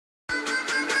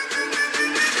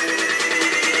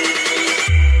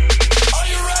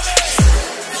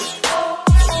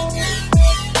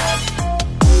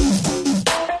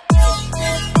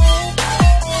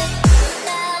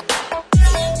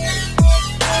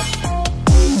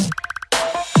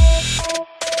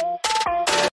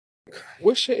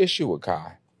What's your issue with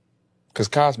Kai? Because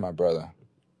Kai's my brother.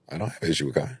 I don't have an issue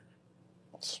with Kai.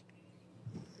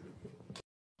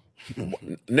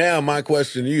 Now, my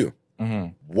question to you.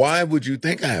 Why would you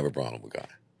think I have a problem with Kai?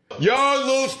 Y'all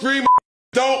little stream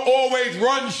don't always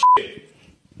run shit.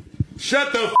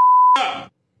 Shut the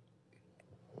up.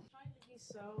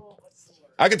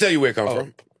 I can tell you where it comes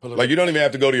from. Like, you don't even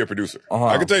have to go to your producer.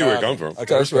 I can tell you where it comes from.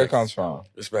 Tell us where it comes from.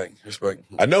 Respect.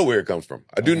 I know where it comes from.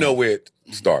 I do know where it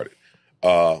started.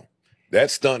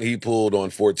 That stunt he pulled on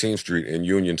 14th Street in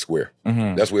Union Square.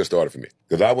 That's where it started for me.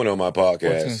 Because I went on my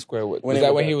podcast. 14th Square. Was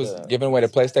that when he was giving away the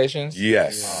PlayStations?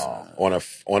 Yes. On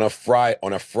a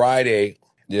Friday.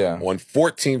 Yeah. On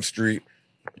 14th Street,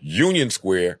 Union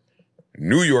Square,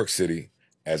 New York City,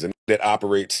 as a that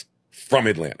operates from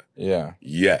Atlanta. Yeah.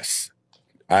 Yes.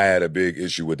 I had a big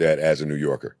issue with that as a New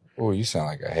Yorker. Oh, you sound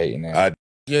like a hating ass.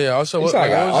 Yeah. Also, you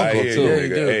sound like an uncle too.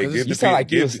 Hey, you sound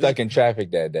like you was stuck in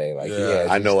traffic that day. Like,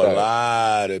 I know a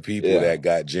lot of people that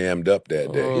got jammed up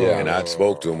that day, and I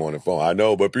spoke to them on the phone. I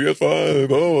know, but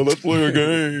PS5, let's play a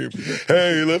game.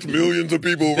 Hey, let's millions of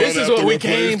people this run is after what we a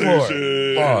came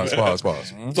PlayStation. for.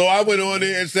 Pause. So I went on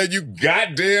there and said, you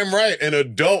goddamn right, an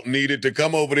adult needed to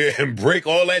come over there and break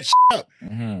all that shit up.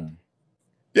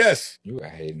 Yes. You a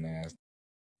hating ass.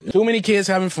 Too many kids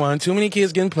having fun. Too many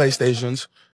kids getting PlayStations.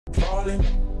 Falling,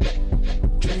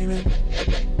 dreaming,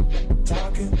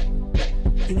 talking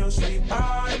in your sleep.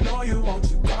 I know you want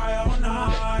to cry all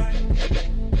night.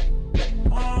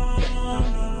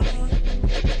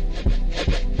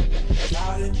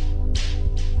 Shouting,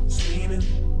 screaming,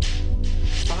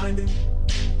 finding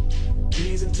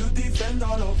reason to defend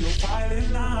all of your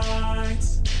violent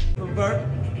nights. Vert,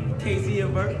 KZ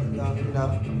and Vert. No.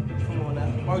 Come on now.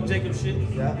 Mark Jacob shit.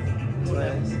 Yeah.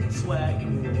 Swag.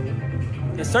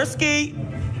 Yes, sir, Ski.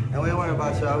 And we ain't worried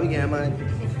about y'all. We getting money. Yo,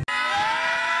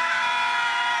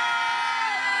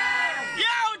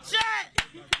 chat.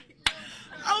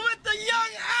 I'm with the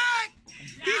young act.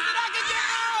 He said I could get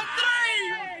all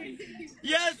 3.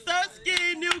 Yes, sir,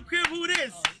 Ski. New crib, who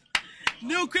this?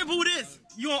 New crib, who this?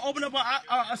 You want to open up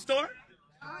a store?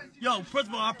 Yo, first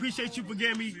of all, I appreciate you for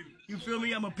getting me. You feel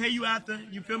me? I'm going to pay you after.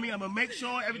 You feel me? I'm going to make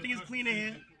sure everything is clean in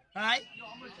here. All right?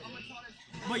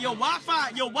 But your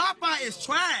Wi-Fi is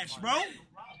trash, bro.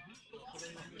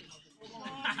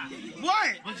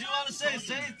 What? What you want to say?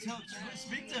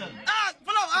 Speak to him.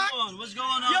 Pull up, Come on, what's going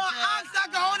on? Yo, I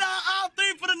can hold down all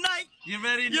 3 for the night. You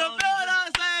ready? You feel what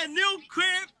I'm saying? New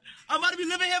crib. I'm about to be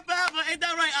living here forever. Ain't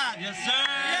that right, Ock? Yes, sir.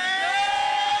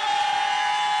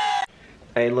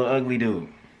 Yeah. Hey, little ugly dude.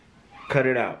 Cut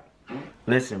it out.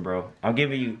 Listen, bro. I'm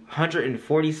giving you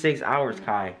 146 hours,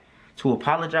 Kai, to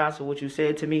apologize for what you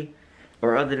said to me.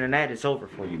 Or other than that, it's over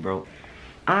for you, bro.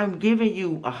 I'm giving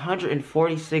you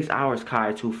 146 hours,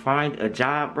 Kai, to find a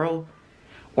job, bro.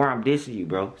 Or I'm dissing you,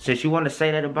 bro. Since you want to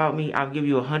say that about me, I'll give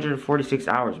you 146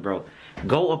 hours, bro.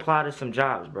 Go apply to some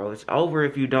jobs, bro. It's over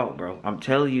if you don't, bro. I'm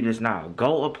telling you this now.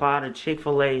 Go apply to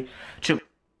Chick-fil-A.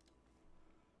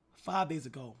 5 days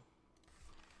ago.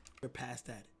 We're past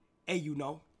that. Hey, you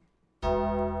know.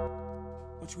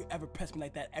 Don't you ever press me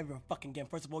like that ever fucking again.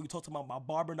 First of all, you talked about my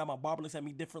barber. Now my barber looks at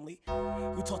me differently.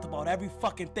 You talked about every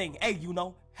fucking thing. Hey, you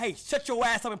know. Hey, shut your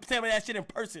ass up and tell me that shit in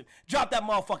person. Drop that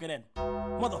motherfucker in.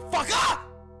 Motherfucker!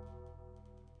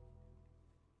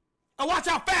 And watch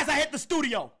how fast I hit the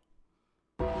studio.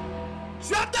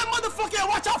 Drop that motherfucker and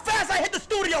watch how fast I hit the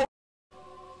studio.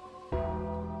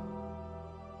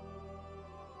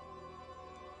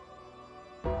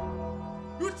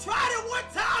 You tried it one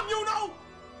time, you know.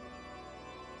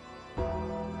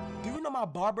 Do you know my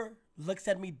barber looks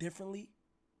at me differently?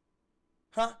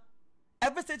 Huh?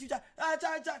 Ever since you tried, Kai,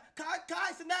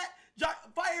 Cenat,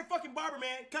 fire your fucking barber,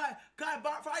 man. Kai,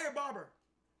 fire your barber.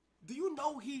 Do you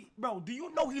know he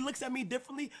looks at me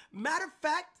differently? Matter of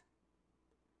fact,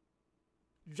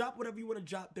 drop whatever you want to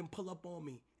drop, then pull up on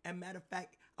me. And matter of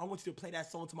fact, I want you to play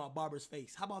that song to my barber's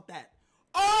face. How about that?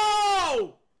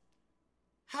 Oh!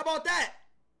 How about that?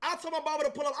 I'll tell my barber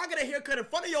to pull up. I get a haircut in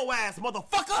front of your ass,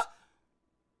 motherfucker.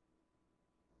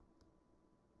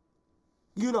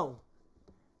 You know,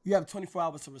 you have 24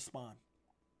 hours to respond.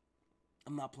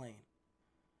 I'm not playing.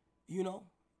 You know,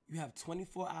 you have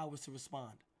 24 hours to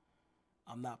respond.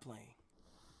 I'm not playing.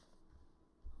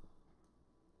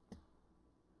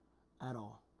 At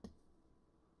all.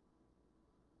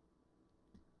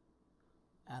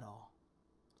 At all.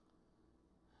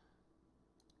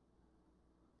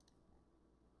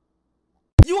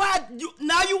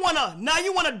 Now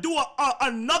you wanna do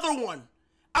another one.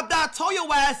 After I told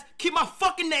your ass, keep my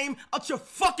fucking name out your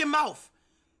fucking mouth.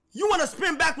 You wanna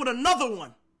spin back with another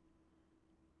one.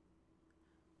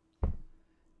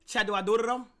 Chad, do I do it to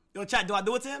them? Yo, chat, do I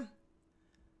do it to him?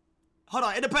 Hold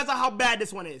on, it depends on how bad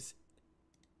this one is.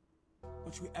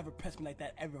 Don't you ever press me like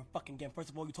that ever fucking again. First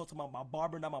of all, you talked about my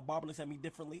barber, now my barber looks at me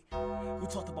differently. You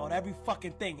talked about every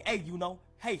fucking thing. Hey, you know,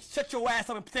 hey, shut your ass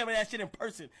up and tell me that shit in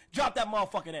person. Drop that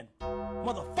motherfucking in.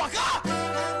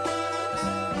 Motherfucker!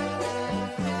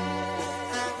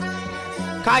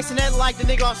 Kai Cenat like the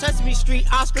nigga on Sesame Street,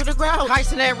 Oscar the Grouch. Kai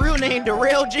Cenat real name,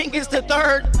 Darrell Jenkins the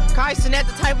third. Kai Cenat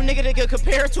the type of nigga that could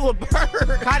compare to a bird.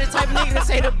 Kai the type of nigga that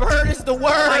say the bird is the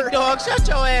word. Like dog, shut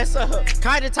your ass up.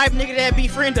 Kai the type of nigga that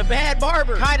befriend a bad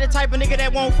barber. Kai the type of nigga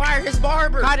that won't fire his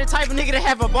barber. Kai the type of nigga that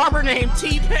have a barber named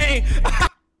T-Pain.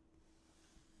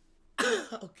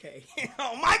 Okay.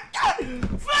 Oh my God!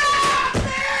 Fuck,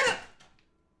 man!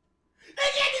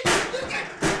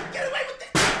 Get away with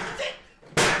this shit!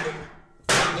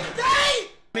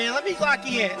 Man, let me clock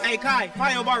you in. Hey, Kai,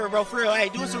 find your barber, bro, for real. Hey,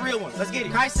 do us a real one. Let's get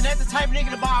it. Kai Cenat the type of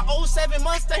nigga to buy a 07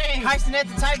 Mustang. Kai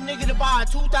Cenat the type of nigga to buy a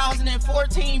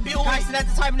 2014 Buick. Kai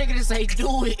Cenat the type of nigga to say,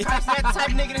 do it. Kai Cenat the type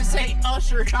of nigga to say,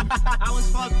 Usher. I was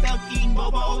fucked up eating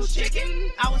Bobo's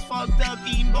chicken. I was fucked up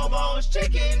eating Bobo's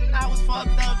chicken. I was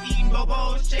fucked up eating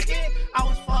Bobo's chicken. I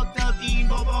was fucked up eating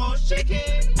Bobo's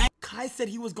chicken. Kai said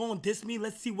he was gonna diss me.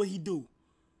 Let's see what he do.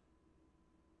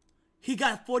 He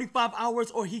got 45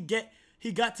 hours or he got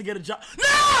to get a job.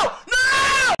 No!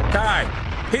 No! Kai,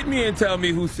 hit me and tell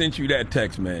me who sent you that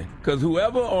text, man. Because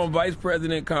whoever on Vice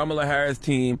President Kamala Harris'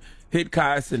 team hit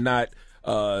Kai Cenat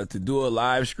to do a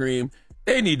live stream,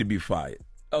 they need to be fired.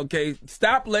 Okay,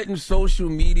 stop letting social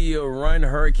media run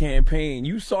her campaign.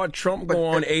 You saw Trump go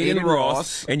on Aiden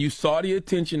Ross, and you saw the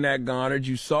attention that garnered.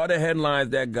 You saw the headlines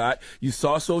that got. You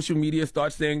saw social media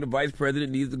start saying the vice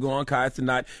president needs to go on Kai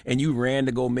Cenat, and you ran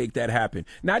to go make that happen.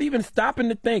 Not even stopping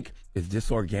to think, is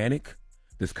this organic?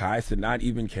 Does Kai Cenat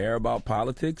even care about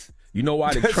politics? You know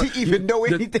why? Does he even know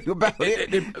anything about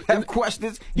it? Have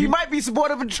questions? He might be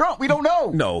supportive of Trump. We don't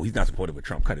know. No, he's not supportive of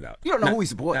Trump. Cut it out. You don't know who he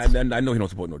supports. I know he don't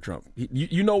support no Trump.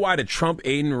 You know why the Trump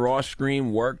Aiden Ross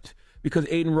scream worked? Because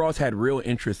Aiden Ross had real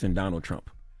interest in Donald Trump.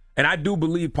 And I do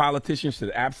believe politicians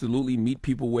should absolutely meet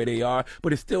people where they are,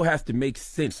 but it still has to make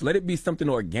sense. Let it be something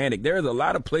organic. There's a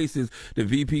lot of places the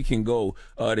VP can go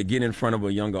to get in front of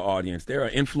a younger audience. There are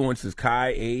influences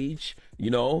Kai age, you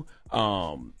know.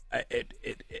 I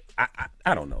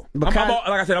don't know. Like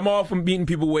I said, I'm all from meeting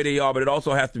people where they are, but it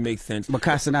also has to make sense. But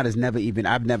Kai Cenat has never even,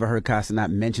 I've never heard Kai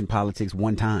Cenat mention politics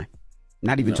one time.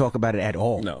 Not even talk about it at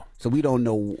all. No. So we don't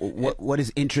know what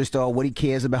his interests are, what he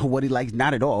cares about, what he likes.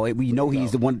 Not at all. We know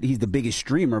he's he's the biggest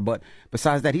streamer, but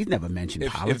besides that, he's never mentioned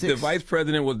politics. If the vice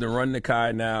president was to run the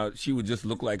Kai now, she would just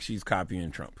look like she's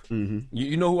copying Trump. Mm-hmm.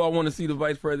 You know who I want to see the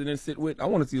vice president sit with? I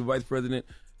want to see the vice president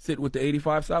sit with the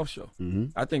 85 South show. Mm-hmm.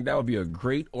 I think that would be a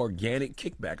great organic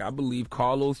kickback. I believe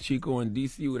Carlos, Chico, and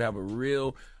DC would have a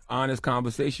real honest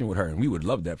conversation with her, and we would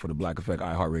love that for the Black Effect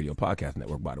iHeartRadio podcast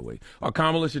network, by the way.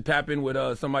 Kamala should tap in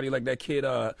with somebody like that kid,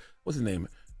 what's his name?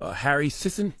 Harry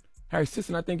Sisson. Harry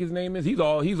Sisson, I think his name is. He's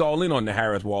all in on the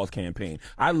Harris Walls campaign.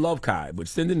 I love Kai, but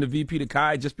sending the VP to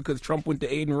Kai just because Trump went to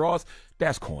Aiden Ross,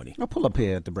 that's corny. I'll pull up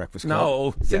here at the Breakfast Club.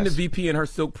 No, send the VP and her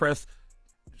silk press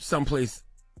someplace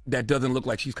that doesn't look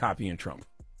like she's copying Trump.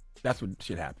 That's what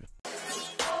should happen.